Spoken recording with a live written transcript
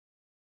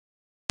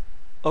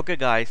Okay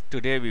guys,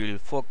 today we will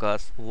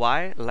focus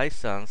why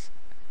license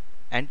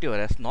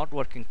antivirus not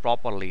working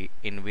properly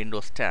in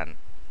Windows 10.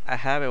 I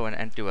have one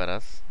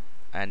antivirus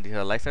and this is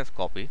a license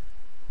copy,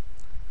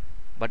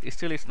 but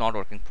still it's not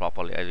working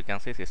properly. As you can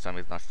see, system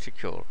is not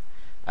secure.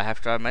 I have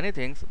tried many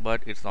things,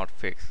 but it's not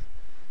fixed.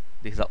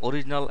 This is the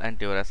original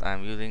antivirus I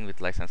am using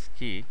with license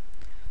key.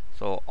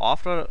 So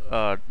after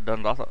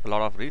done a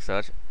lot of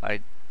research,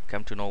 I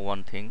came to know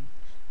one thing.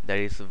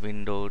 There is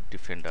Windows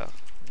Defender,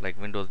 like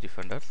Windows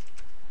Defender.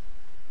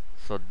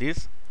 So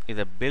this is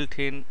a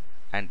built-in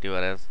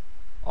antivirus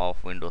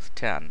of Windows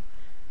 10.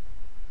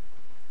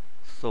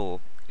 So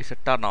it's a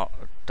turn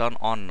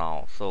on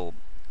now. So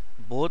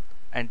both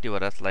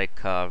antivirus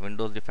like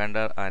Windows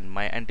Defender and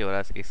my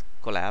antivirus is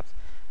collapsed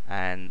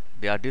and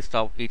they are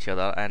disturbed each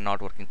other and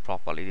not working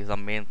properly. This is the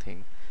main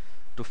thing.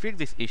 To fix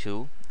this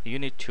issue, you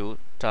need to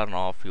turn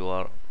off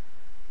your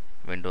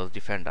Windows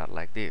Defender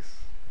like this.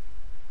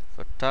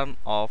 So turn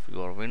off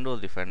your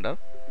Windows Defender.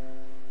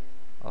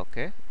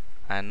 Okay,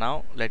 and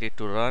now let it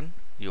to run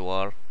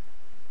your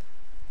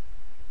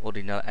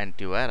original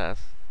antivirus.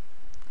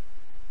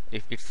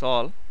 If it's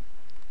all,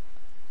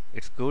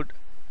 it's good.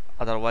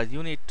 Otherwise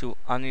you need to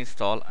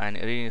uninstall and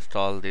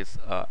reinstall this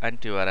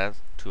antivirus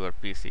to your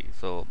PC.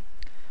 So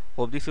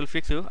hope this will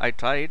fix you. I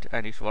tried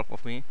and it's worked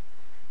for me.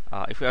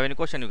 If you have any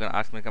question, you can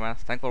ask me in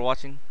comments. Thanks for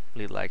watching.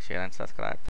 Please like, share and subscribe.